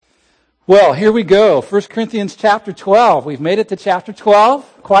Well, here we go. 1 Corinthians chapter 12. We've made it to chapter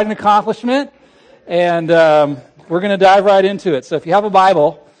 12. Quite an accomplishment. And we're going to dive right into it. So if you have a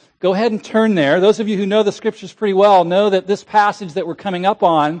Bible, go ahead and turn there. Those of you who know the Scriptures pretty well know that this passage that we're coming up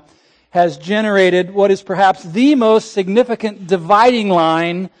on has generated what is perhaps the most significant dividing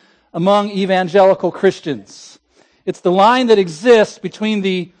line among evangelical Christians. It's the line that exists between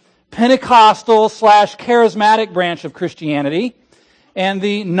the Pentecostal/charismatic branch of Christianity and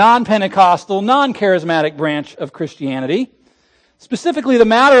the non-Pentecostal, non-charismatic branch of Christianity. Specifically, the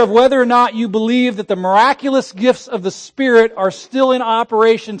matter of whether or not you believe that the miraculous gifts of the Spirit are still in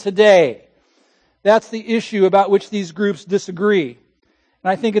operation today. That's the issue about which these groups disagree. And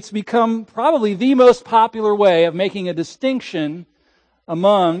I think it's become probably the most popular way of making a distinction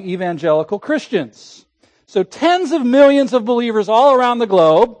among evangelical Christians. So tens of millions of believers all around the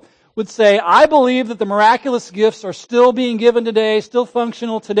globe would say, I believe that the miraculous gifts are still being given today, still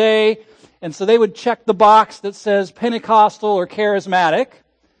functional today, and so they would check the box that says Pentecostal or charismatic.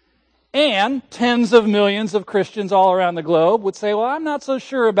 And tens of millions of Christians all around the globe would say, well, I'm not so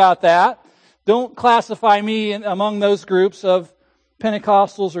sure about that. Don't classify me among those groups of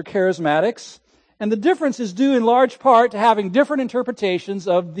Pentecostals or charismatics. And the difference is due in large part to having different interpretations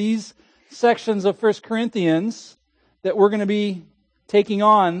of these sections of 1 Corinthians that we're going to be taking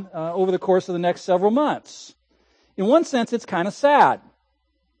on over the course of the next several months. In one sense, it's kind of sad.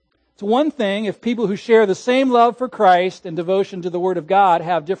 It's one thing if people who share the same love for Christ and devotion to the Word of God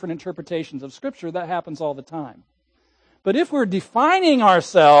have different interpretations of Scripture. That happens all the time. But if we're defining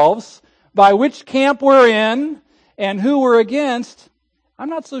ourselves by which camp we're in and who we're against, I'm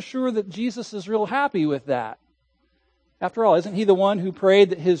not so sure that Jesus is real happy with that. After all, isn't He the one who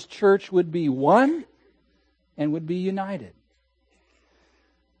prayed that His church would be one and would be united?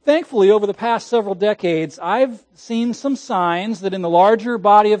 Thankfully, over the past several decades, I've seen some signs that in the larger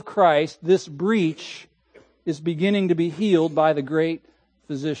body of Christ, this breach is beginning to be healed by the great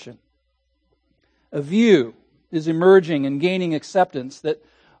physician. A view is emerging and gaining acceptance that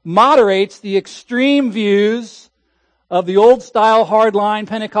moderates the extreme views of the old-style hardline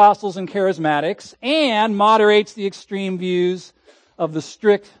Pentecostals and charismatics and moderates the extreme views of the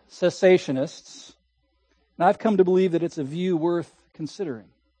strict cessationists. And I've come to believe that it's a view worth considering.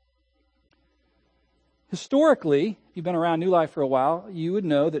 Historically, if you've been around New Life for a while, you would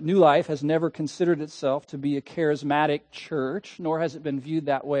know that New Life has never considered itself to be a charismatic church, nor has it been viewed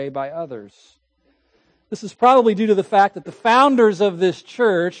that way by others. This is probably due to the fact that the founders of this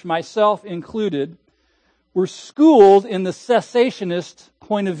church, myself included, were schooled in the cessationist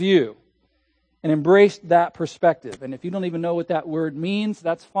point of view and embraced that perspective. And if you don't even know what that word means,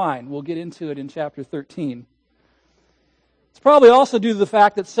 that's fine. We'll get into it in chapter 13. It's probably also due to the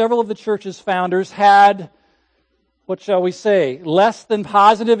fact that several of the church's founders had, what shall we say, less than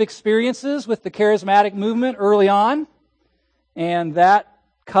positive experiences with the charismatic movement early on, and that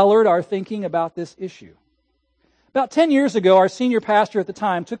colored our thinking about this issue. About 10 years ago, our senior pastor at the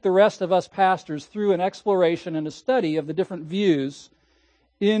time took the rest of us pastors through an exploration and a study of the different views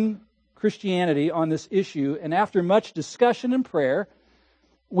in Christianity on this issue, and after much discussion and prayer,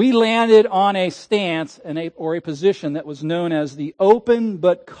 we landed on a stance or a position that was known as the open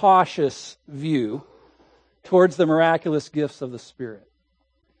but cautious view towards the miraculous gifts of the Spirit.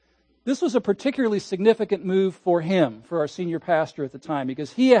 This was a particularly significant move for him, for our senior pastor at the time,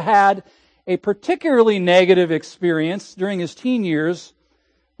 because he had a particularly negative experience during his teen years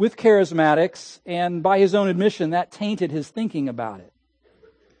with charismatics, and by his own admission, that tainted his thinking about it.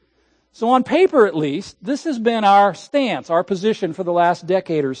 So on paper, at least, this has been our stance, our position for the last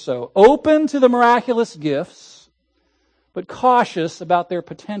decade or so. Open to the miraculous gifts, but cautious about their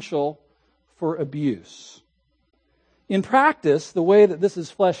potential for abuse. In practice, the way that this is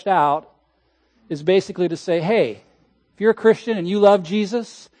fleshed out is basically to say, hey, if you're a Christian and you love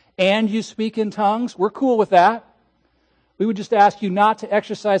Jesus and you speak in tongues, we're cool with that. We would just ask you not to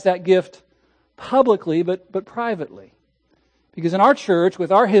exercise that gift publicly, but privately. Because in our church, with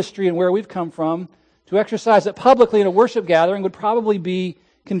our history and where we've come from, to exercise it publicly in a worship gathering would probably be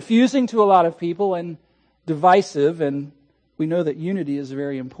confusing to a lot of people and divisive, and we know that unity is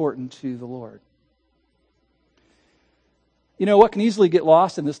very important to the Lord. You know, what can easily get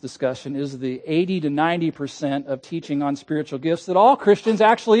lost in this discussion is the 80 to 90% of teaching on spiritual gifts that all Christians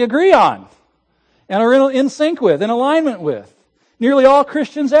actually agree on and are in sync with, in alignment with. Nearly all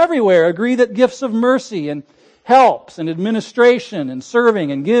Christians everywhere agree that gifts of mercy and helps and administration and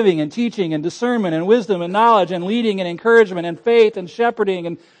serving and giving and teaching and discernment and wisdom and knowledge and leading and encouragement and faith and shepherding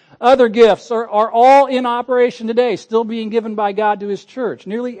and other gifts are all in operation today, still being given by God to His church.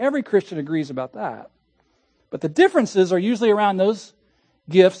 Nearly every Christian agrees about that. But the differences are usually around those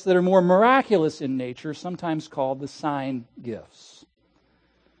gifts that are more miraculous in nature, sometimes called the sign gifts.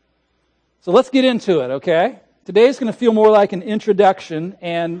 So let's get into it, okay? Today is going to feel more like an introduction,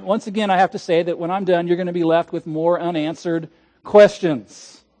 and once again I have to say that when I'm done, you're going to be left with more unanswered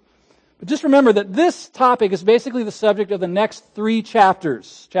questions. But just remember that this topic is basically the subject of the next 3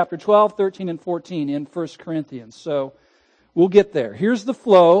 chapters, chapter 12, 13, and 14 in 1 Corinthians. So we'll get there. Here's the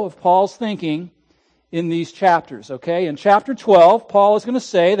flow of Paul's thinking in these chapters, okay? In chapter 12, Paul is going to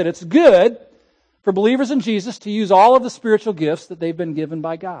say that it's good for believers in Jesus to use all of the spiritual gifts that they've been given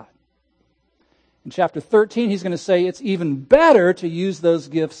by God. In chapter 13, he's going to say it's even better to use those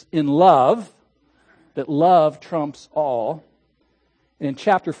gifts in love, that love trumps all. And in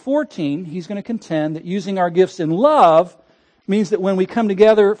chapter 14, he's going to contend that using our gifts in love means that when we come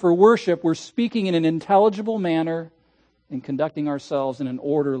together for worship, we're speaking in an intelligible manner and conducting ourselves in an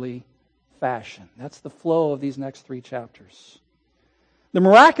orderly fashion. That's the flow of these next 3 chapters. The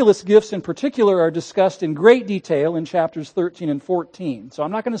miraculous gifts in particular are discussed in great detail in chapters 13 and 14. So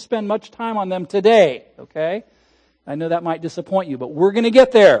I'm not going to spend much time on them today, okay? I know that might disappoint you, but we're going to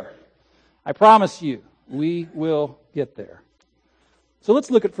get there. I promise you, we will get there. So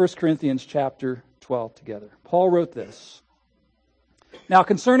let's look at 1 Corinthians chapter 12 together. Paul wrote this. Now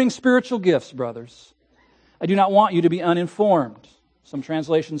concerning spiritual gifts, brothers, I do not want you to be uninformed. Some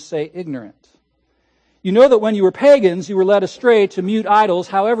translations say ignorant. You know that when you were pagans, you were led astray to mute idols,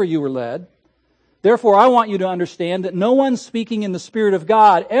 however you were led. Therefore, I want you to understand that no one speaking in the Spirit of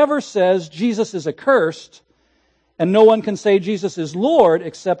God ever says Jesus is accursed, and no one can say Jesus is Lord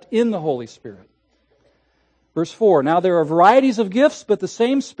except in the Holy Spirit. Verse 4, now there are varieties of gifts, but the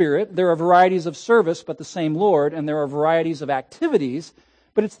same Spirit. There are varieties of service, but the same Lord. And there are varieties of activities,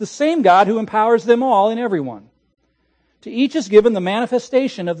 but it's the same God who empowers them all in everyone. To each is given the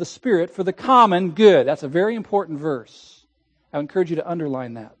manifestation of the Spirit for the common good. That's a very important verse. I encourage you to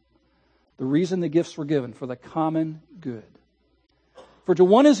underline that. The reason the gifts were given, for the common good. For to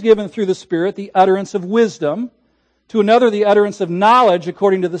one is given through the Spirit the utterance of wisdom, to another the utterance of knowledge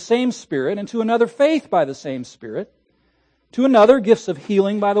according to the same Spirit, and to another faith by the same Spirit, to another gifts of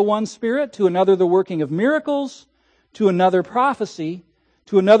healing by the one Spirit, to another the working of miracles, to another prophecy,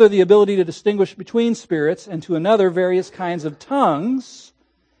 to another the ability to distinguish between spirits, and to another various kinds of tongues,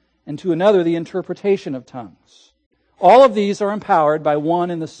 and to another the interpretation of tongues. All of these are empowered by one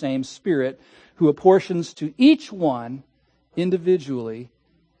and the same Spirit, who apportions to each one individually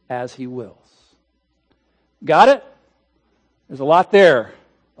as He wills. Got it? There's a lot there.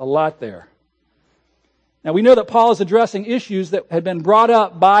 A lot there. Now we know that Paul is addressing issues that had been brought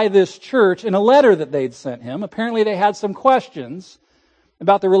up by this church in a letter that they'd sent him. Apparently they had some questions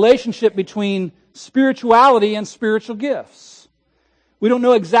about the relationship between spirituality and spiritual gifts. We don't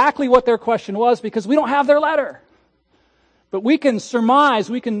know exactly what their question was because we don't have their letter. But we can surmise,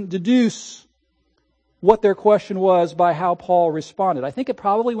 we can deduce what their question was by how Paul responded. I think it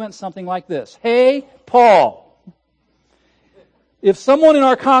probably went something like this. Hey, Paul, if someone in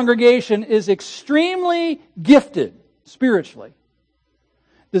our congregation is extremely gifted spiritually,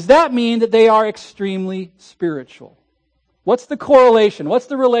 does that mean that they are extremely spiritual? What's the correlation? What's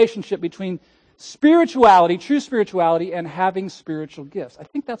the relationship between spirituality, true spirituality, and having spiritual gifts? I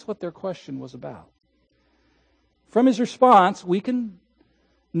think that's what their question was about. From his response, we can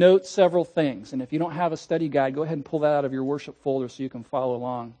note several things. And if you don't have a study guide, go ahead and pull that out of your worship folder so you can follow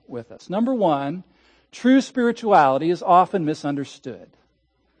along with us. Number one, true spirituality is often misunderstood.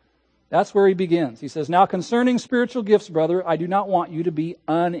 That's where he begins. He says, now concerning spiritual gifts, brother, I do not want you to be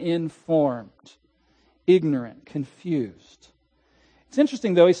uninformed, ignorant, confused. It's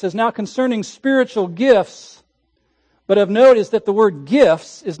interesting, though. He says, now concerning spiritual gifts, but of note is that the word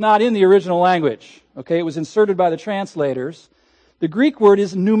gifts is not in the original language. Okay, it was inserted by the translators. The Greek word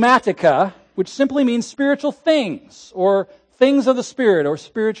is pneumatica, which simply means spiritual things, or things of the Spirit, or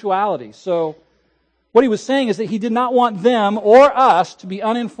spirituality. So, what he was saying is that he did not want them or us to be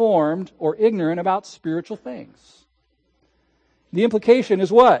uninformed or ignorant about spiritual things. The implication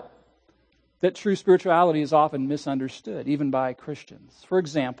is what? That true spirituality is often misunderstood, even by Christians. For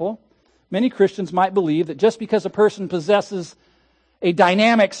example, many Christians might believe that just because a person possesses a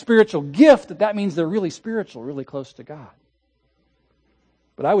dynamic spiritual gift, that means they're really spiritual, really close to God.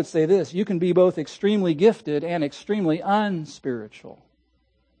 But I would say this, you can be both extremely gifted and extremely unspiritual.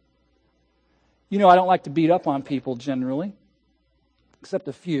 You know, I don't like to beat up on people generally, except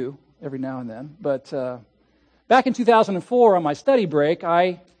a few every now and then. But back in 2004 on my study break,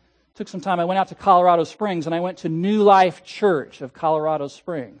 I took some time. I went out to Colorado Springs and I went to New Life Church of Colorado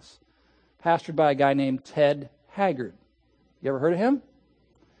Springs, pastored by a guy named Ted Haggard. You ever heard of him?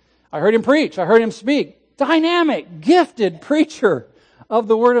 I heard him preach. I heard him speak. Dynamic, gifted preacher. of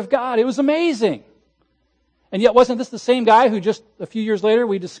the Word of God. It was amazing. And yet, wasn't this the same guy who just a few years later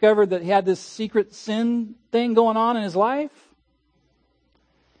we discovered that he had this secret sin thing going on in his life?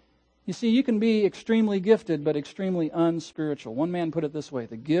 You see, you can be extremely gifted, but extremely unspiritual. One man put it this way: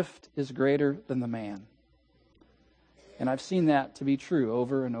 the gift is greater than the man. And I've seen that to be true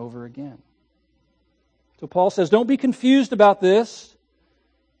over and over again. So Paul says, don't be confused about this.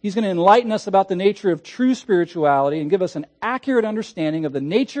 He's going to enlighten us about the nature of true spirituality and give us an accurate understanding of the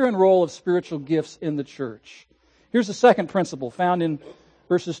nature and role of spiritual gifts in the church. Here's the second principle found in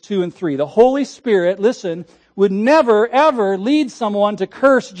verses 2 and 3. The Holy Spirit, listen, would never, ever lead someone to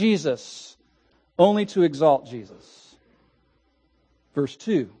curse Jesus, only to exalt Jesus. Verse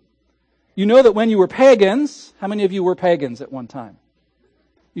 2. You know that when you were pagans, how many of you were pagans at one time?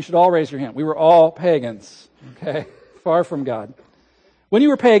 You should all raise your hand. We were all pagans, okay? Far from God. When you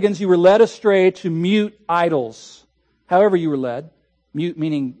were pagans, you were led astray to mute idols. However you were led. Mute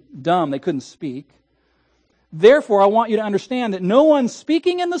meaning dumb, they couldn't speak. Therefore, I want you to understand that no one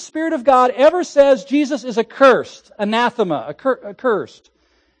speaking in the Spirit of God ever says Jesus is accursed, anathema, accursed.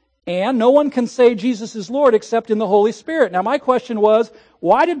 And no one can say Jesus is Lord except in the Holy Spirit. Now my question was,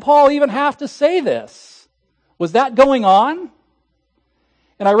 why did Paul even have to say this? Was that going on?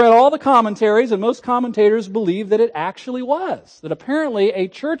 And I read all the commentaries, and most commentators believe that it actually was. That apparently a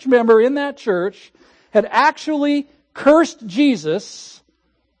church member in that church had actually cursed Jesus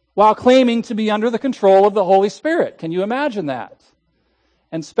while claiming to be under the control of the Holy Spirit. Can you imagine that?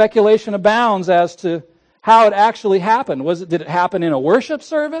 And speculation abounds as to how it actually happened. Did it happen in a worship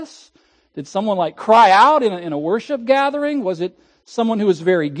service? Did someone cry out in a worship gathering? Was it someone who was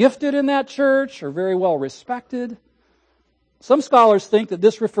very gifted in that church or very well respected? Some scholars think that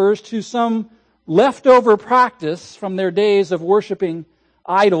this refers to some leftover practice from their days of worshiping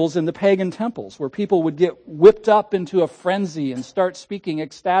idols in the pagan temples, where people would get whipped up into a frenzy and start speaking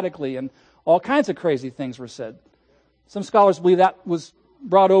ecstatically, and all kinds of crazy things were said. Some scholars believe that was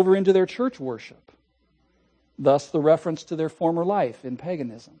brought over into their church worship. Thus, the reference to their former life in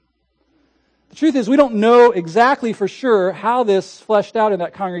paganism. The truth is, we don't know exactly for sure how this fleshed out in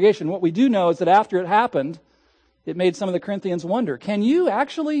that congregation. What we do know is that after it happened, it made some of the Corinthians wonder, can you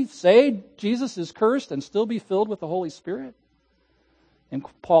actually say Jesus is cursed and still be filled with the Holy Spirit? And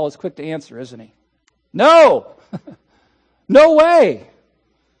Paul is quick to answer, isn't he? No! No way!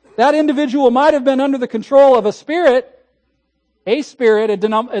 That individual might have been under the control of a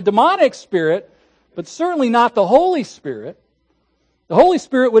demonic spirit, but certainly not the Holy Spirit. The Holy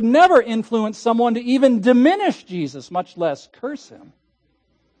Spirit would never influence someone to even diminish Jesus, much less curse him.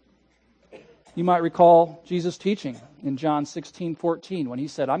 You might recall Jesus' teaching in John 16:14 when he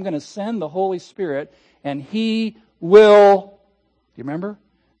said, I'm going to send the Holy Spirit and he will, do you remember?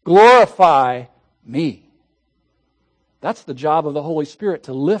 Glorify me. That's the job of the Holy Spirit,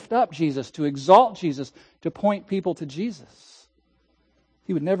 to lift up Jesus, to exalt Jesus, to point people to Jesus.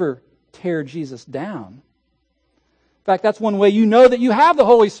 He would never tear Jesus down. In fact, that's one way you know that you have the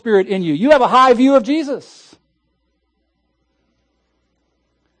Holy Spirit in you. You have a high view of Jesus.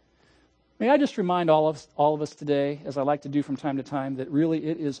 May I just remind all of us today, as I like to do from time to time, that really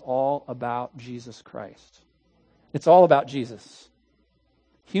it is all about Jesus Christ. It's all about Jesus.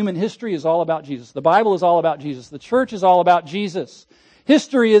 Human history is all about Jesus. The Bible is all about Jesus. The church is all about Jesus.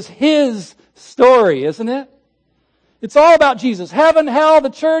 History is His story, isn't it? It's all about Jesus. Heaven, hell, the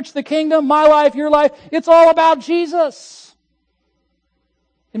church, the kingdom, my life, your life. It's all about Jesus.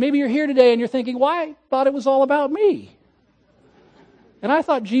 And maybe you're here today and you're thinking, well, I thought it was all about me. And I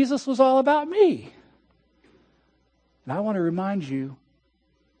thought Jesus was all about me. And I want to remind you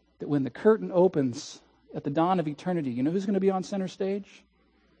that when the curtain opens at the dawn of eternity, you know who's going to be on center stage?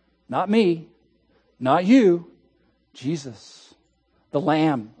 Not me, not you, Jesus, the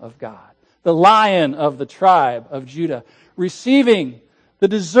Lamb of God, the Lion of the tribe of Judah, receiving the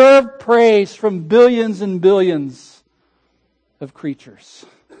deserved praise from billions and billions of creatures.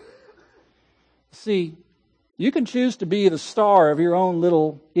 See, you can choose to be the star of your own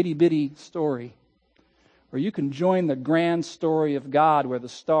little itty-bitty story, or you can join the grand story of God where the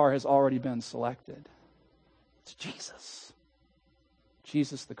star has already been selected. It's Jesus.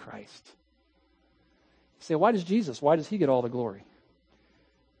 Jesus the Christ. You say, why does he get all the glory?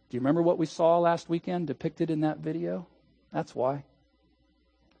 Do you remember what we saw last weekend depicted in that video? That's why.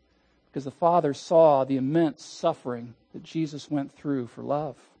 Because the Father saw the immense suffering that Jesus went through for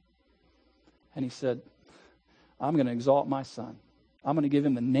love. And He said, I'm going to exalt my Son. I'm going to give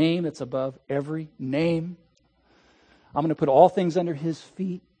Him the name that's above every name. I'm going to put all things under His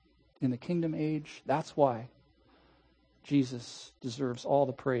feet in the kingdom age. That's why Jesus deserves all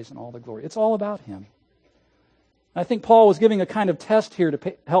the praise and all the glory. It's all about Him. I think Paul was giving a kind of test here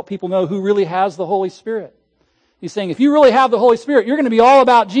to help people know who really has the Holy Spirit. He's saying, if you really have the Holy Spirit, you're going to be all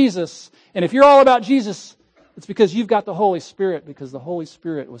about Jesus. And if you're all about Jesus, it's because you've got the Holy Spirit, because the Holy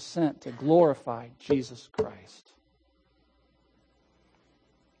Spirit was sent to glorify Jesus Christ.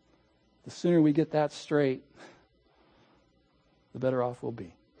 The sooner we get that straight, the better off we'll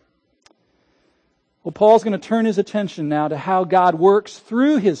be. Well, Paul's going to turn his attention now to how God works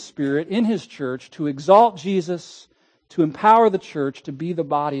through His Spirit in His church to exalt Jesus, to empower the church to be the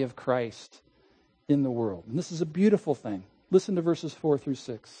body of Christ in the world. And this is a beautiful thing. Listen to verses 4 through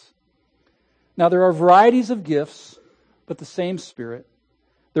 6. Now there are varieties of gifts, but the same Spirit.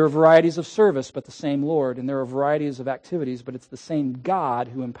 There are varieties of service, but the same Lord. And there are varieties of activities, but it's the same God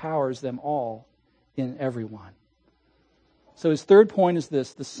who empowers them all in everyone. So his third point is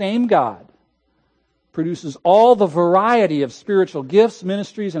this: the same God produces all the variety of spiritual gifts,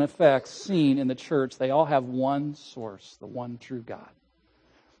 ministries, and effects seen in the church. They all have one source, the one true God.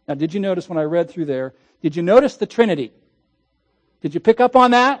 Now, did you notice when I read through there, did you notice the Trinity? Did you pick up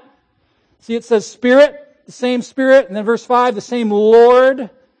on that? See, it says Spirit, the same Spirit, and then verse 5, the same Lord.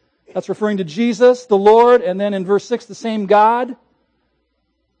 That's referring to Jesus, the Lord, and then in verse 6, the same God.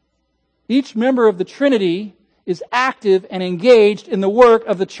 Each member of the Trinity is active and engaged in the work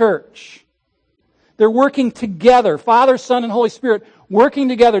of the church. They're working together, Father, Son, and Holy Spirit, working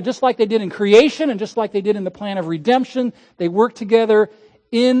together just like they did in creation and just like they did in the plan of redemption. They work together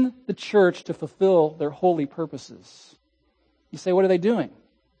in the church to fulfill their holy purposes. You say, what are they doing?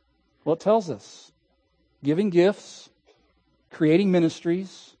 Well, it tells us. Giving gifts, creating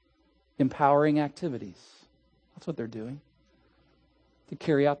ministries, empowering activities. That's what they're doing to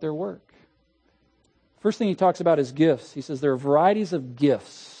carry out their work. First thing he talks about is gifts. He says there are varieties of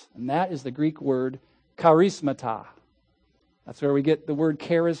gifts, and that is the Greek word charismata. That's where we get the word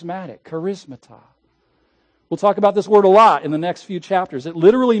charismatic, charismata. We'll talk about this word a lot in the next few chapters. It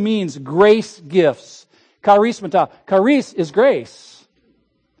literally means grace gifts. Charismata. Charis is grace.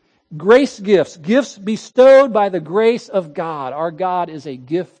 Grace gifts. Gifts bestowed by the grace of God. Our God is a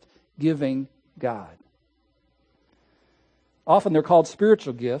gift-giving God. Often they're called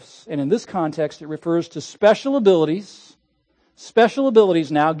spiritual gifts, and in this context it refers to special abilities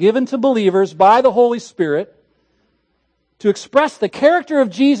now given to believers by the Holy Spirit to express the character of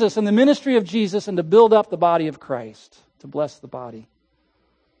Jesus and the ministry of Jesus and to build up the body of Christ, to bless the body.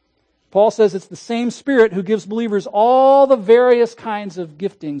 Paul says it's the same Spirit who gives believers all the various kinds of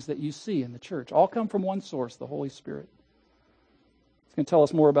giftings that you see in the church. All come from one source, the Holy Spirit. He's going to tell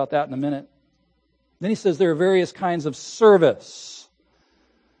us more about that in a minute. Then he says there are various kinds of service.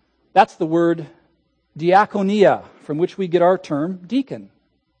 That's the word diakonia, from which we get our term deacon.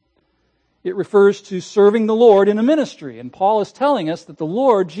 It refers to serving the Lord in a ministry. And Paul is telling us that the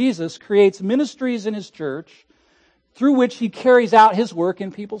Lord, Jesus, creates ministries in His church through which He carries out His work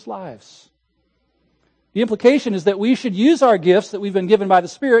in people's lives. The implication is that we should use our gifts that we've been given by the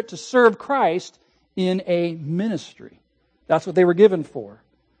Spirit to serve Christ in a ministry. That's what they were given for.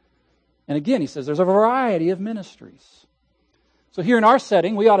 And again, he says there's a variety of ministries. So here in our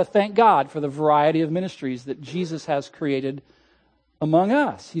setting, we ought to thank God for the variety of ministries that Jesus has created among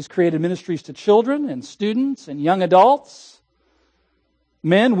us. He's created ministries to children and students and young adults,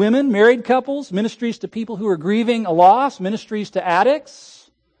 men, women, married couples, ministries to people who are grieving a loss, ministries to addicts.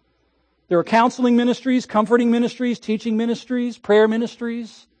 There are counseling ministries, comforting ministries, teaching ministries, prayer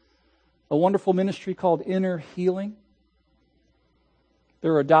ministries, a wonderful ministry called Inner Healing.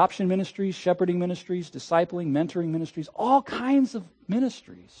 There are adoption ministries, shepherding ministries, discipling, mentoring ministries, all kinds of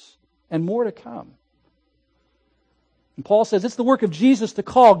ministries, and more to come. And Paul says it's the work of Jesus to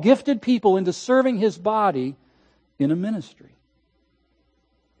call gifted people into serving His body in a ministry.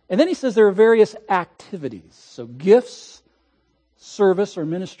 And then he says there are various activities. So gifts, service or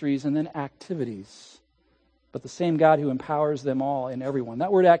ministries, and then activities. But the same God who empowers them all in everyone.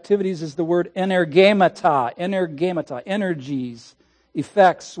 That word activities is the word energemata, energies,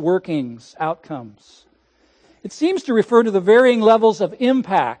 effects, workings, outcomes. It seems to refer to the varying levels of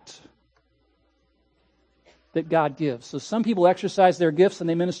impact that God gives. So some people exercise their gifts and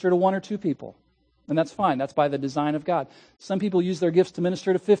they minister to 1 or 2 people. And that's fine. That's by the design of God. Some people use their gifts to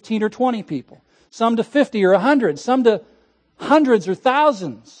minister to 15 or 20 people. Some to 50 or 100. Some to hundreds or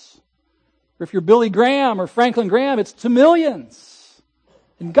thousands. Or if you're Billy Graham or Franklin Graham, it's to millions.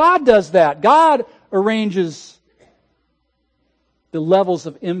 And God does that. God arranges the levels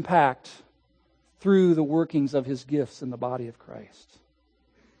of impact through the workings of His gifts in the body of Christ.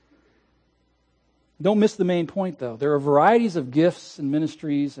 Don't miss the main point, though. There are varieties of gifts and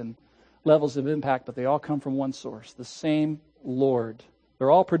ministries and levels of impact, but they all come from one source, the same Lord, They're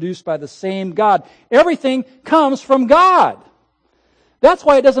all produced by the same God. Everything comes from God. That's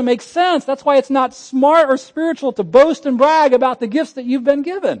why it doesn't make sense. That's why it's not smart or spiritual to boast and brag about the gifts that you've been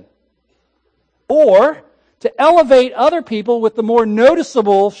given. Or to elevate other people with the more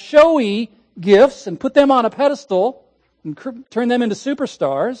noticeable, showy gifts and put them on a pedestal and turn them into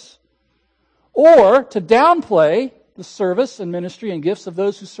superstars. Or to downplay the service and ministry and gifts of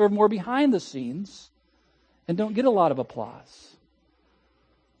those who serve more behind the scenes and don't get a lot of applause.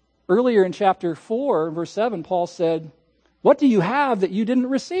 Earlier in chapter 4, verse 7, Paul said, "What do you have that you didn't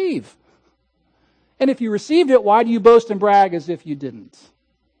receive? And if you received it, why do you boast and brag as if you didn't?"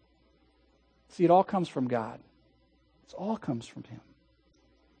 See, it all comes from God. It all comes from Him.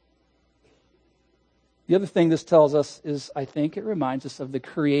 The other thing this tells us is, I think, it reminds us of the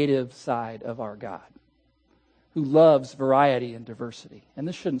creative side of our God, who loves variety and diversity. And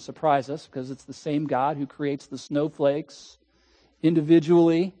this shouldn't surprise us, because it's the same God who creates the snowflakes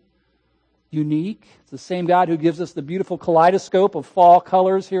individually unique. It's the same God who gives us the beautiful kaleidoscope of fall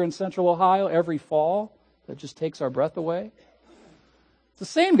colors here in Central Ohio every fall that just takes our breath away. It's the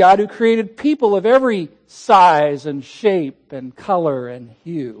same God who created people of every size and shape and color and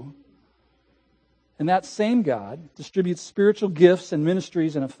hue. And that same God distributes spiritual gifts and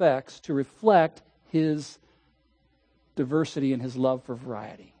ministries and effects to reflect His diversity and His love for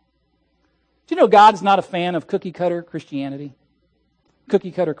variety. Do you know God's not a fan of cookie-cutter Christianity?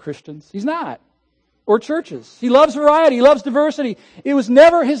 Cookie-cutter Christians. He's not. Or churches. He loves variety. He loves diversity. It was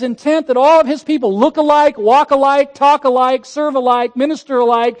never His intent that all of His people look alike, walk alike, talk alike, serve alike, minister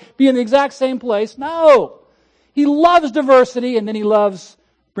alike, be in the exact same place. No. He loves diversity, and then He loves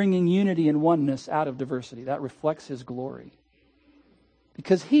bringing unity and oneness out of diversity. That reflects His glory.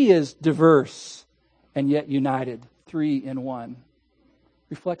 Because He is diverse and yet united, 3 in 1.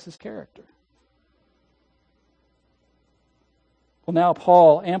 Reflects His character. Well, now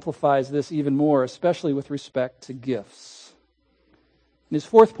Paul amplifies this even more, especially with respect to gifts. And his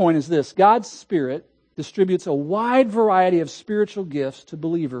fourth point is this: God's Spirit distributes a wide variety of spiritual gifts to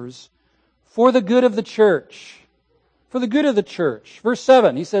believers for the good of the church. For the good of the church. Verse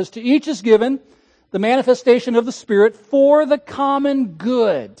 7, he says, "To each is given the manifestation of the Spirit for the common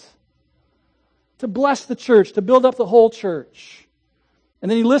good." To bless the church, to build up the whole church. And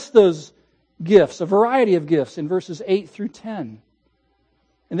then he lists those gifts, a variety of gifts, in verses 8 through 10.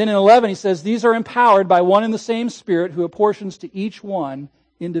 And then in 11 he says, "These are empowered by one and the same Spirit, who apportions to each one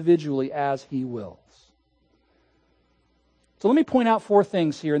individually as He wills." So let me point out 4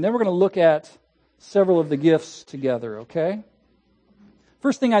 things here, and then we're going to look at several of the gifts together, okay?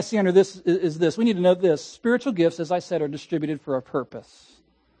 First thing I see under this is this. We need to note this. Spiritual gifts, as I said, are distributed for a purpose.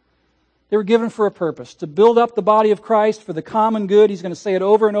 They were given for a purpose, to build up the body of Christ for the common good. He's going to say it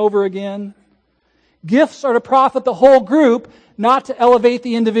over and over again. Gifts are to profit the whole group, not to elevate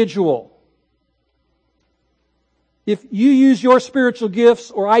the individual. If you use your spiritual gifts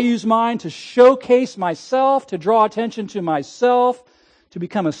or I use mine to showcase myself, to draw attention to myself, to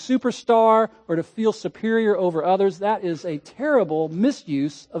become a superstar, or to feel superior over others, that is a terrible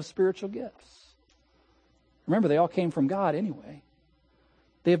misuse of spiritual gifts. Remember, they all came from God anyway.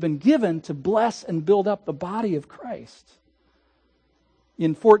 They have been given to bless and build up the body of Christ.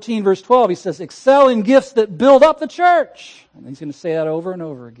 In 14 verse 12, he says, "Excel in gifts that build up the church." And he's going to say that over and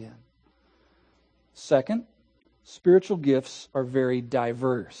over again. Second, spiritual gifts are very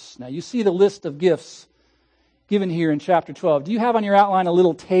diverse. Now you see the list of gifts given here in chapter 12. Do you have on your outline a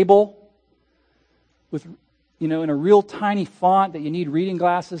little table with, in a real tiny font that you need reading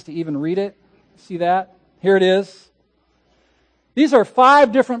glasses to even read it? See that? Here it is. These are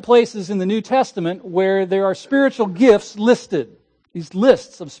 5 different places in the New Testament where there are spiritual gifts listed. These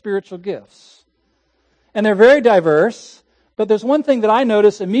lists of spiritual gifts. And they're very diverse, but there's one thing that I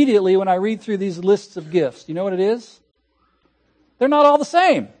notice immediately when I read through these lists of gifts. Do you know what it is? They're not all the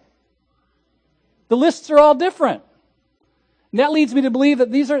same. The lists are all different. And that leads me to believe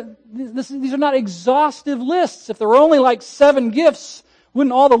that these are not exhaustive lists. If there were only like 7 gifts,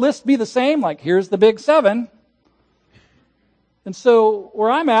 wouldn't all the lists be the same? Like, here's the big 7. And so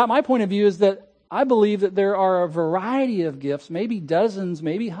where I'm at, my point of view is that I believe that there are a variety of gifts, maybe dozens,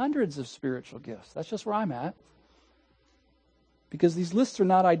 maybe hundreds of spiritual gifts. That's just where I'm at. Because these lists are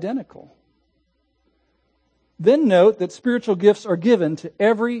not identical. Then note that spiritual gifts are given to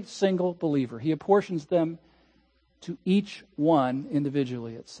every single believer. He apportions them to each one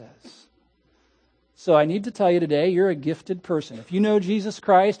individually, it says. So I need to tell you today, you're a gifted person. If you know Jesus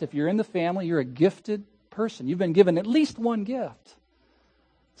Christ, if you're in the family, you're a gifted person. You've been given at least one gift.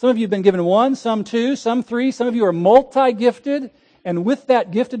 Some of you have been given 1, some 2, some 3. Some of you are multi-gifted. And with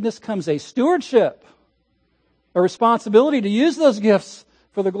that giftedness comes a stewardship, a responsibility to use those gifts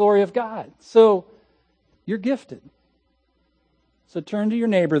for the glory of God. So you're gifted. So turn to your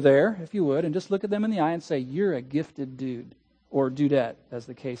neighbor there, if you would, and just look at them in the eye and say, you're a gifted dude, or dudette, as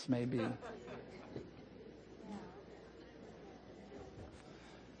the case may be.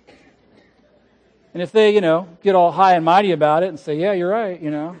 And if they, get all high and mighty about it and say, yeah, you're right,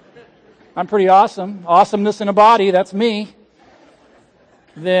 I'm pretty awesome. Awesomeness in a body, that's me.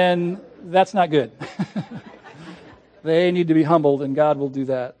 Then that's not good. They need to be humbled, and God will do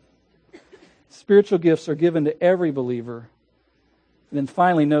that. Spiritual gifts are given to every believer. And then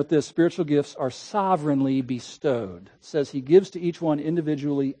finally, note this, spiritual gifts are sovereignly bestowed. It says He gives to each one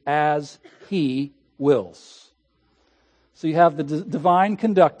individually as He wills. So you have the divine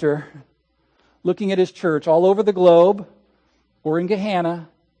conductor looking at His church all over the globe or in Gehenna,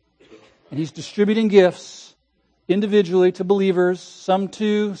 and He's distributing gifts individually to believers, some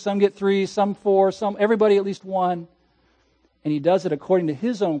 2, some get 3, some 4, everybody at least 1. And He does it according to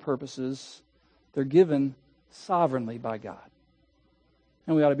His own purposes. They're given sovereignly by God.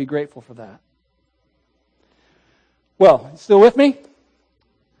 And we ought to be grateful for that. Well, still with me?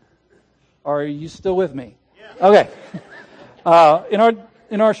 Are you still with me? Yeah. Okay.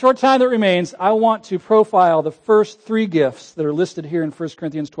 In our short time that remains, I want to profile the first 3 gifts that are listed here in 1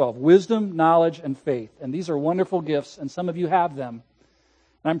 Corinthians 12. Wisdom, knowledge, and faith. And these are wonderful gifts, and some of you have them.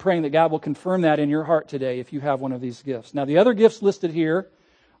 And I'm praying that God will confirm that in your heart today if you have one of these gifts. Now, the other gifts listed here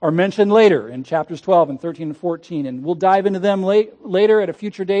are mentioned later in chapters 12 and 13 and 14, and we'll dive into them later at a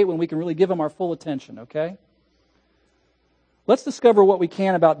future date when we can really give them our full attention, okay? Let's discover what we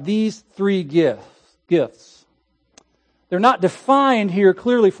can about these 3 gifts. They're not defined here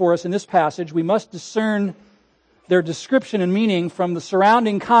clearly for us in this passage. We must discern their description and meaning from the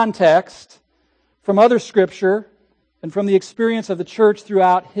surrounding context, from other Scripture, and from the experience of the church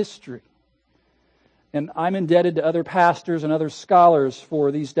throughout history. And I'm indebted to other pastors and other scholars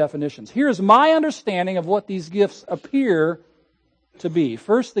for these definitions. Here's my understanding of what these gifts appear to be.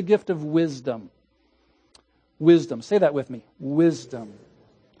 First, the gift of wisdom. Wisdom. Say that with me. Wisdom.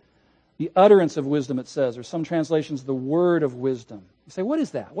 The utterance of wisdom, it says, or some translations, the word of wisdom. You say, what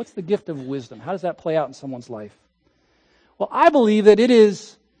is that? What's the gift of wisdom? How does that play out in someone's life? Well, I believe that it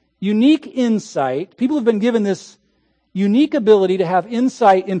is unique insight. People have been given this unique ability to have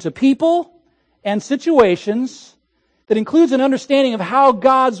insight into people and situations that includes an understanding of how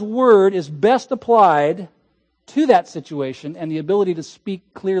God's Word is best applied to that situation and the ability to speak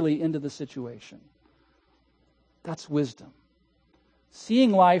clearly into the situation. That's wisdom.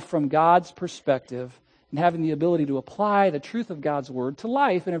 Seeing life from God's perspective and having the ability to apply the truth of God's Word to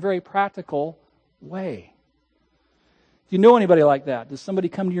life in a very practical way. Do you know anybody like that? Does somebody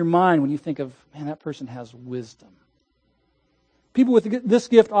come to your mind when you think of, man, that person has wisdom? People with this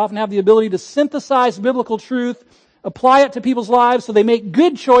gift often have the ability to synthesize biblical truth, apply it to people's lives so they make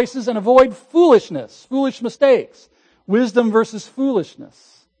good choices and avoid foolishness, foolish mistakes. Wisdom versus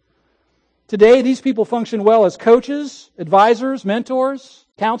foolishness. Today, these people function well as coaches, advisors, mentors,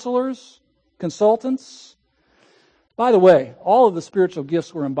 counselors, consultants. By the way, all of the spiritual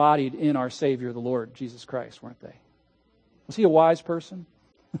gifts were embodied in our Savior, the Lord Jesus Christ, weren't they? Was He a wise person?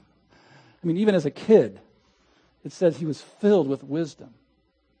 I mean, even as a kid, it says He was filled with wisdom.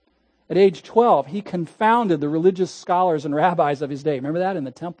 At age 12, He confounded the religious scholars and rabbis of His day. Remember that in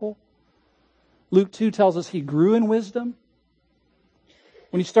the temple? Luke 2 tells us He grew in wisdom.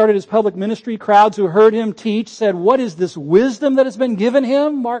 When He started His public ministry, crowds who heard Him teach said, what is this wisdom that has been given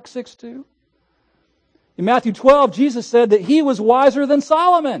Him? Mark 6:2. In Matthew 12, Jesus said that He was wiser than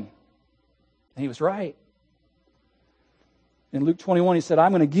Solomon. And He was right. In Luke 21, He said,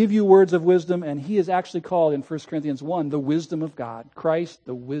 I'm going to give you words of wisdom, and He is actually called in 1 Corinthians 1, the wisdom of God. Christ,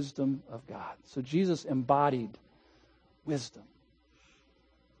 the wisdom of God. So Jesus embodied wisdom.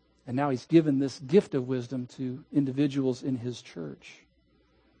 And now He's given this gift of wisdom to individuals in His church.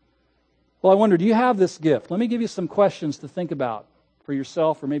 Well, I wonder, do you have this gift? Let me give you some questions to think about for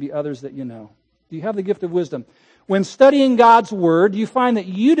yourself or maybe others that you know. Do you have the gift of wisdom? When studying God's Word, do you find that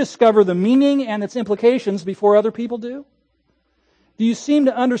you discover the meaning and its implications before other people do? Do you seem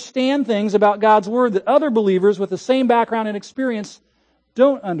to understand things about God's Word that other believers with the same background and experience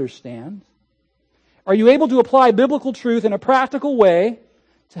don't understand? Are you able to apply biblical truth in a practical way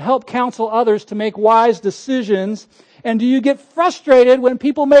to help counsel others to make wise decisions? And do you get frustrated when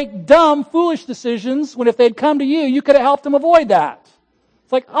people make dumb, foolish decisions when if they'd come to you, you could have helped them avoid that?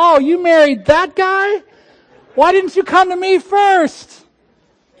 It's like, oh, you married that guy? Why didn't you come to me first?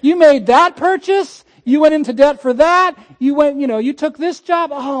 You made that purchase? You went into debt for that? You took this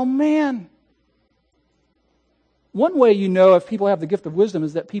job? Oh, man. One way you know if people have the gift of wisdom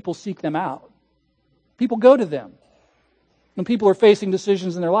is that people seek them out. People go to them. When people are facing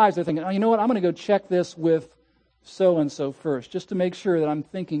decisions in their lives, they're thinking, oh, you know what, I'm going to go check this with so-and-so first, just to make sure that I'm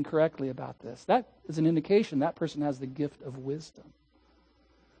thinking correctly about this. That is an indication that person has the gift of wisdom.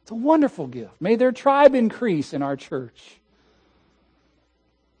 It's a wonderful gift. May their tribe increase in our church.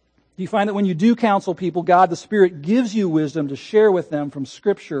 Do you find that when you do counsel people, God the Spirit gives you wisdom to share with them from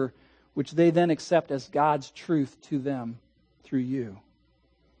Scripture, which they then accept as God's truth to them through you?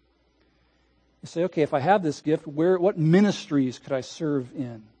 You say, okay, if I have this gift, what ministries could I serve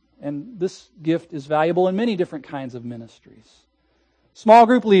in? And this gift is valuable in many different kinds of ministries. Small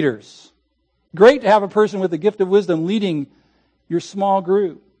group leaders. Great to have a person with the gift of wisdom leading your small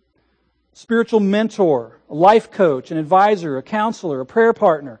group. Spiritual mentor, a life coach, an advisor, a counselor, a prayer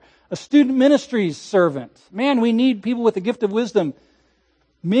partner, a student ministries servant. Man, we need people with the gift of wisdom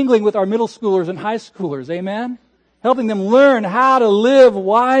mingling with our middle schoolers and high schoolers. Amen? Helping them learn how to live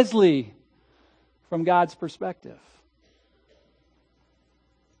wisely from God's perspective.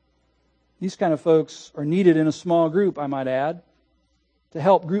 These kind of folks are needed in a small group, I might add, to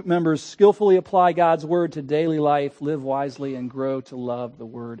help group members skillfully apply God's Word to daily life, live wisely, and grow to love the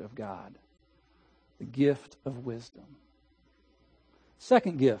Word of God. The gift of wisdom.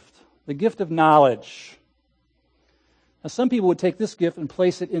 Second gift, the gift of knowledge. Now, some people would take this gift and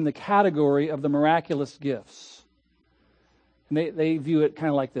place it in the category of the miraculous gifts. And they view it kind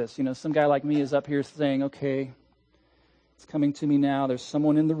of like this. You know, some guy like me is up here saying, okay, it's coming to me now. There's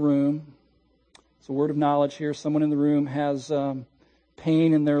someone in the room. It's a word of knowledge here. Someone in the room has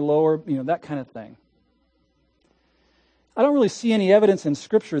pain in their lower, that kind of thing. I don't really see any evidence in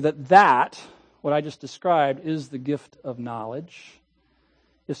Scripture that what I just described, is the gift of knowledge.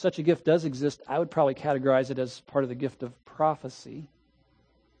 If such a gift does exist, I would probably categorize it as part of the gift of prophecy.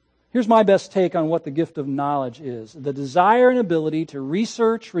 Here's my best take on what the gift of knowledge is. The desire and ability to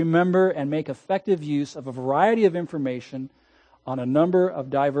research, remember, and make effective use of a variety of information on a number of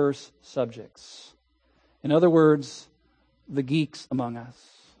diverse subjects. In other words, the geeks among us.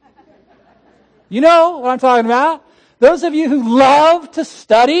 You know what I'm talking about? Those of you who love to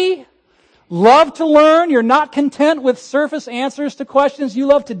study, love to learn, you're not content with surface answers to questions, you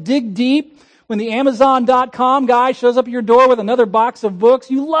love to dig deep. When the Amazon.com guy shows up at your door with another box of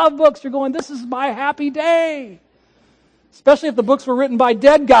books, you love books. You're going, this is my happy day. Especially if the books were written by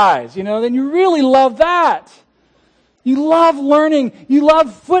dead guys, then you really love that. You love learning. You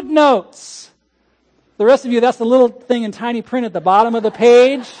love footnotes. The rest of you, that's the little thing in tiny print at the bottom of the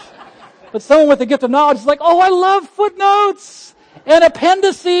page. But someone with the gift of knowledge is like, oh, I love footnotes. And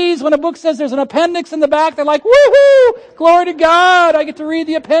appendices. When a book says there's an appendix in the back, they're like, woohoo! Glory to God! I get to read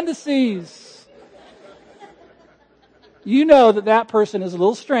the appendices. You know that person is a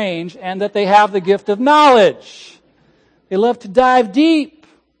little strange and that they have the gift of knowledge. They love to dive deep,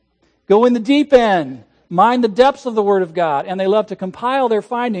 go in the deep end, mine the depths of the Word of God, and they love to compile their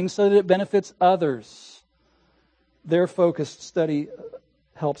findings so that it benefits others. Their focused study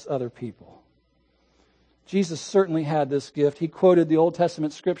helps other people. Jesus certainly had this gift. He quoted the Old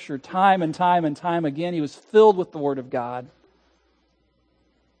Testament Scripture time and time and time again. He was filled with the Word of God.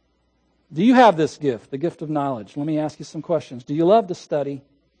 Do you have this gift, the gift of knowledge? Let me ask you some questions. Do you love to study?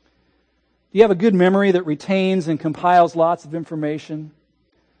 Do you have a good memory that retains and compiles lots of information?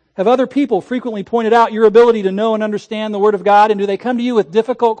 Have other people frequently pointed out your ability to know and understand the Word of God? And do they come to you with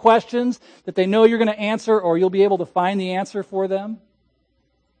difficult questions that they know you're going to answer or you'll be able to find the answer for them?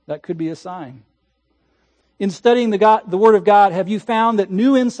 That could be a sign. In studying the Word of God, have you found that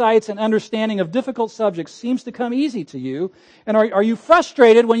new insights and understanding of difficult subjects seems to come easy to you? And are you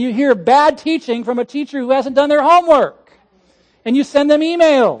frustrated when you hear bad teaching from a teacher who hasn't done their homework? And you send them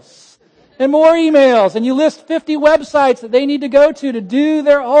emails and more emails, and you list 50 websites that they need to go to do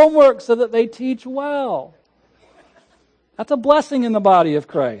their homework so that they teach well. That's a blessing in the body of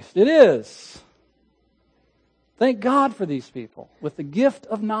Christ. It is. Thank God for these people with the gift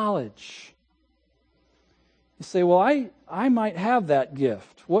of knowledge. You say, well, I might have that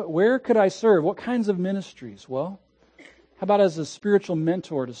gift. Where could I serve? What kinds of ministries? Well, how about as a spiritual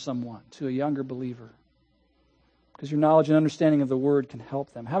mentor to someone, to a younger believer? Because your knowledge and understanding of the Word can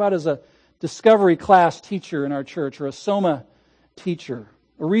help them. How about as a discovery class teacher in our church, or a Soma teacher,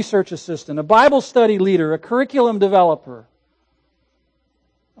 a research assistant, a Bible study leader, a curriculum developer?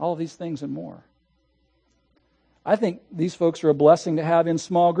 All of these things and more. I think these folks are a blessing to have in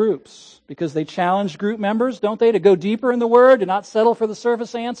small groups because they challenge group members, don't they, to go deeper in the Word, to not settle for the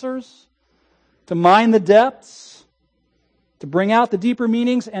surface answers, to mine the depths, to bring out the deeper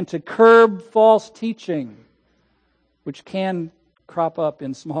meanings, and to curb false teaching, which can crop up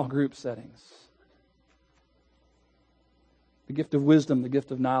in small group settings. The gift of wisdom, the gift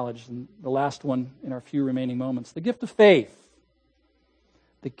of knowledge, and the last one in our few remaining moments, the gift of faith.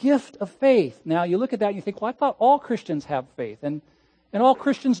 The gift of faith. Now, you look at that and you think, well, I thought all Christians have faith. And all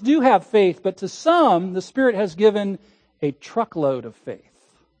Christians do have faith, but to some, the Spirit has given a truckload of faith.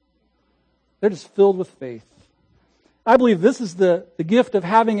 They're just filled with faith. I believe this is the gift of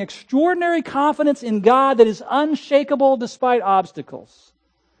having extraordinary confidence in God that is unshakable despite obstacles.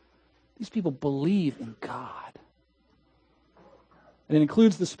 These people believe in God. And it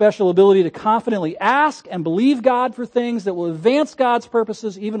includes the special ability to confidently ask and believe God for things that will advance God's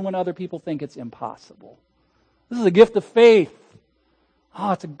purposes even when other people think it's impossible. This is a gift of faith.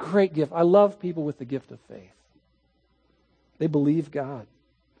 Oh, it's a great gift. I love people with the gift of faith. They believe God.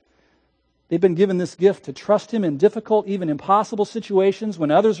 They've been given this gift to trust Him in difficult, even impossible situations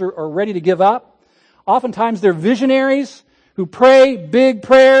when others are ready to give up. Oftentimes they're visionaries who pray big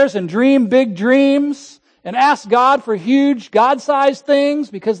prayers and dream big dreams and ask God for huge, God-sized things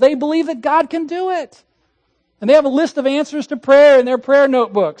because they believe that God can do it. And they have a list of answers to prayer in their prayer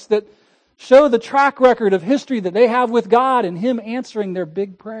notebooks that show the track record of history that they have with God and Him answering their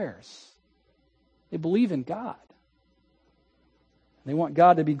big prayers. They believe in God. They want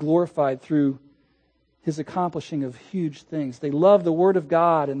God to be glorified through His accomplishing of huge things. They love the Word of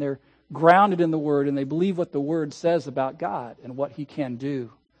God and they're grounded in the Word and they believe what the Word says about God and what He can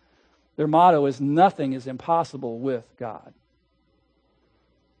do. Their motto is, nothing is impossible with God.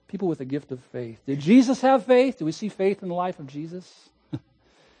 People with a gift of faith. Did Jesus have faith? Do we see faith in the life of Jesus?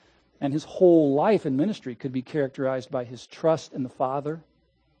 And His whole life and ministry could be characterized by His trust in the Father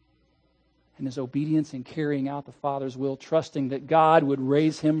and His obedience in carrying out the Father's will, trusting that God would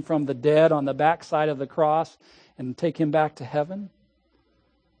raise Him from the dead on the backside of the cross and take Him back to heaven.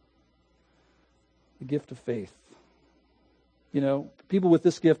 The gift of faith. You know, people with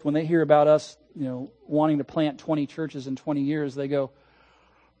this gift, when they hear about us, wanting to plant 20 churches in 20 years, they go,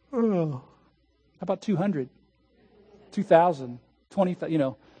 oh, how about 200, 2,000,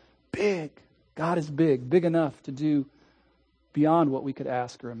 20,000, big. God is big enough to do beyond what we could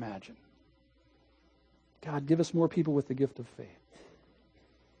ask or imagine. God, give us more people with the gift of faith.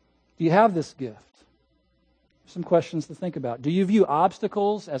 Do you have this gift? Some questions to think about. Do you view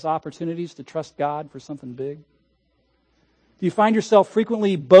obstacles as opportunities to trust God for something big? Do you find yourself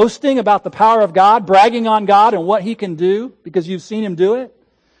frequently boasting about the power of God, bragging on God and what He can do because you've seen Him do it?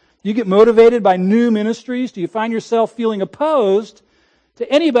 Do you get motivated by new ministries? Do you find yourself feeling opposed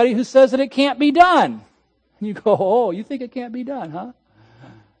to anybody who says that it can't be done? And you go, oh, you think it can't be done, huh?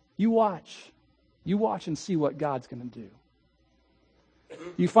 You watch. You watch and see what God's going to do.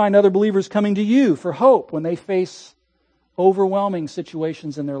 You find other believers coming to you for hope when they face overwhelming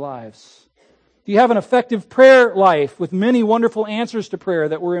situations in their lives. Do you have an effective prayer life with many wonderful answers to prayer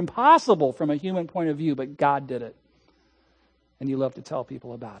that were impossible from a human point of view, but God did it? And you love to tell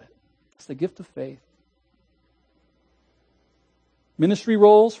people about it. It's the gift of faith. Ministry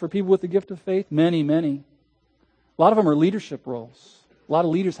roles for people with the gift of faith? Many, many. A lot of them are leadership roles. A lot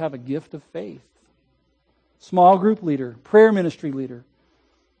of leaders have a gift of faith. Small group leader, prayer ministry leader,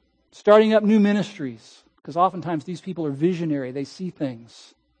 starting up new ministries, because oftentimes these people are visionary. They see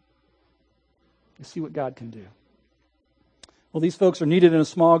things. They see what God can do. Well, these folks are needed in a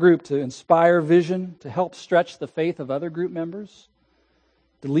small group to inspire vision, to help stretch the faith of other group members,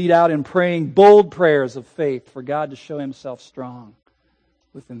 to lead out in praying bold prayers of faith for God to show Himself strong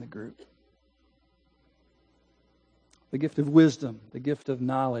within the group. The gift of wisdom, the gift of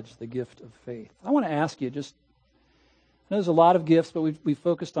knowledge, the gift of faith. I want to ask you, I know there's a lot of gifts, but we've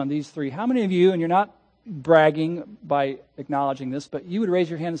focused on these three. How many of you, and you're not bragging by acknowledging this, but you would raise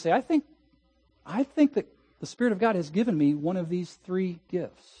your hand and say, I think that the Spirit of God has given me one of these three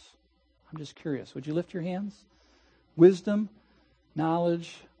gifts. I'm just curious. Would you lift your hands? Wisdom,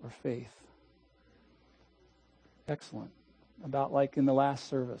 knowledge, or faith? Excellent. About like in the last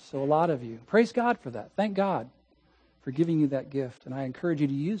service. So a lot of you. Praise God for that. Thank God for giving you that gift. And I encourage you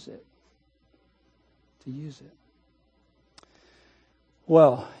to use it. To use it.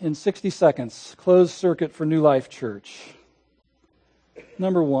 Well, in 60 seconds, closed circuit for New Life Church.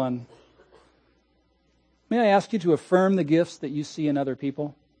 Number one, may I ask you to affirm the gifts that you see in other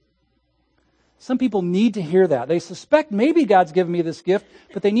people? Some people need to hear that. They suspect maybe God's given me this gift,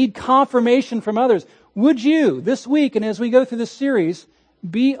 but they need confirmation from others. Would you, this week and as we go through this series,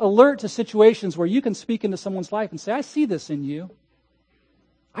 be alert to situations where you can speak into someone's life and say, I see this in you.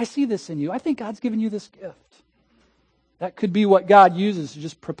 I see this in you. I think God's given you this gift. That could be what God uses to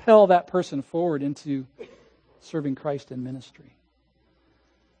just propel that person forward into serving Christ in ministry.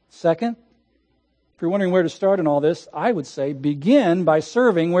 Second, if you're wondering where to start in all this, I would say begin by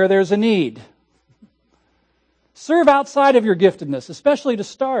serving where there's a need. Serve outside of your giftedness, especially to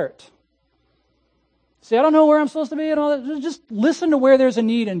start. Say, I don't know where I'm supposed to be and all that. Just listen to where there's a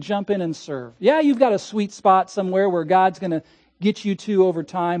need and jump in and serve. Yeah, you've got a sweet spot somewhere where God's going to get you to over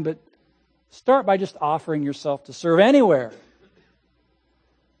time, but start by just offering yourself to serve anywhere.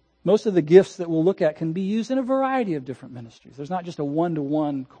 Most of the gifts that we'll look at can be used in a variety of different ministries. There's not just a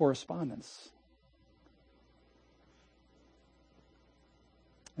one-to-one correspondence.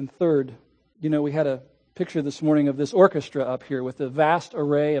 And third, we had a picture this morning of this orchestra up here with a vast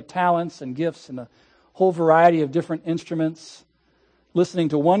array of talents and gifts and a whole variety of different instruments, listening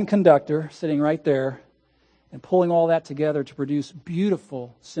to one conductor sitting right there and pulling all that together to produce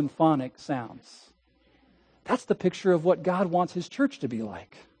beautiful symphonic sounds. That's the picture of what God wants His church to be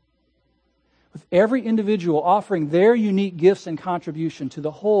like. With every individual offering their unique gifts and contribution to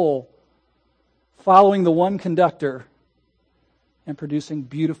the whole, following the one conductor and producing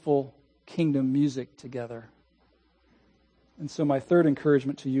beautiful kingdom music together. And so my third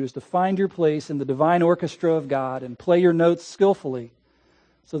encouragement to you is to find your place in the divine orchestra of God and play your notes skillfully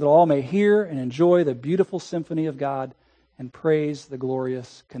so that all may hear and enjoy the beautiful symphony of God and praise the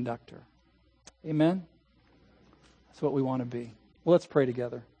glorious conductor. Amen? That's what we want to be. Well, let's pray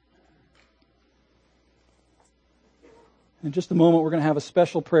together. In just a moment, we're going to have a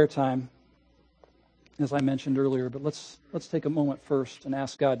special prayer time, as I mentioned earlier, but let's take a moment first and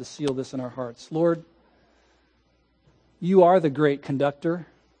ask God to seal this in our hearts. Lord, You are the great conductor.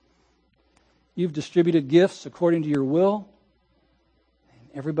 You've distributed gifts according to Your will. And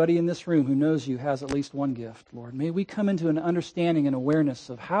everybody in this room who knows You has at least one gift, Lord. May we come into an understanding and awareness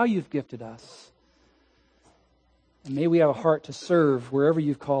of how You've gifted us. And may we have a heart to serve wherever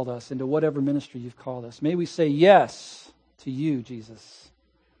You've called us, into whatever ministry You've called us. May we say yes to You, Jesus.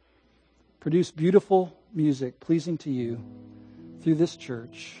 Produce beautiful music pleasing to You through this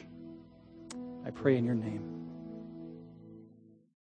church. I pray in Your name.